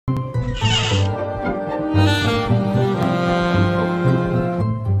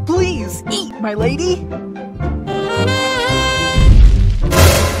my lady?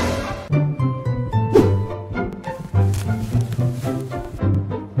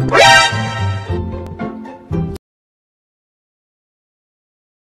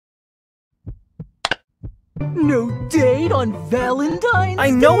 No date on Valentine's Day?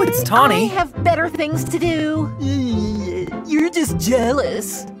 I know it's Tawny. I have better things to do. You're just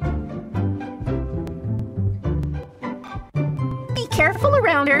jealous. Be careful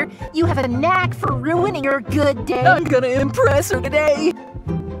around her. You have a knack for ruining her good day. I'm gonna impress her today.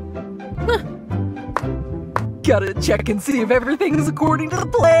 Gotta check and see if everything's according to the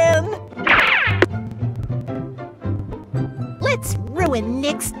plan. Let's ruin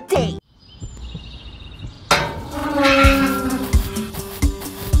Nick's date.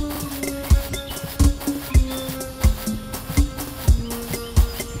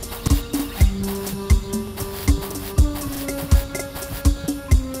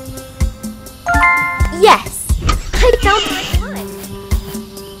 Yes! I found the right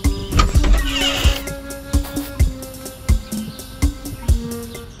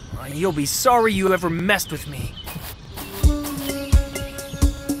one! You'll be sorry you ever messed with me.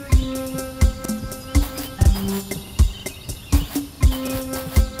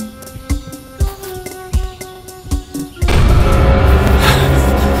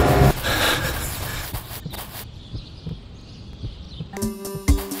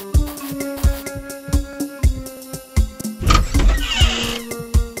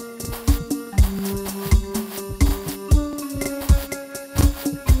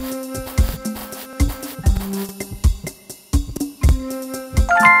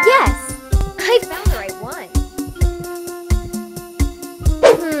 Yes! I found the right one.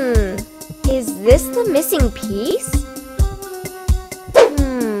 Is this the missing piece?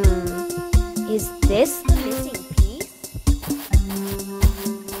 Is this the missing piece?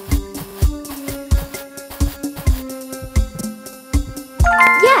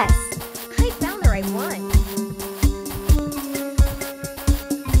 Yes! I found the right one.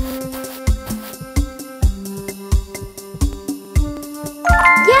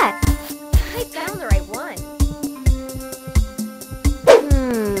 Yes! I found the right one.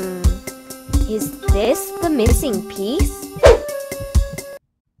 Is this the missing piece?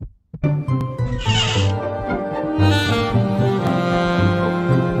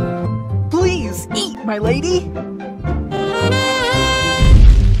 Please eat, my lady.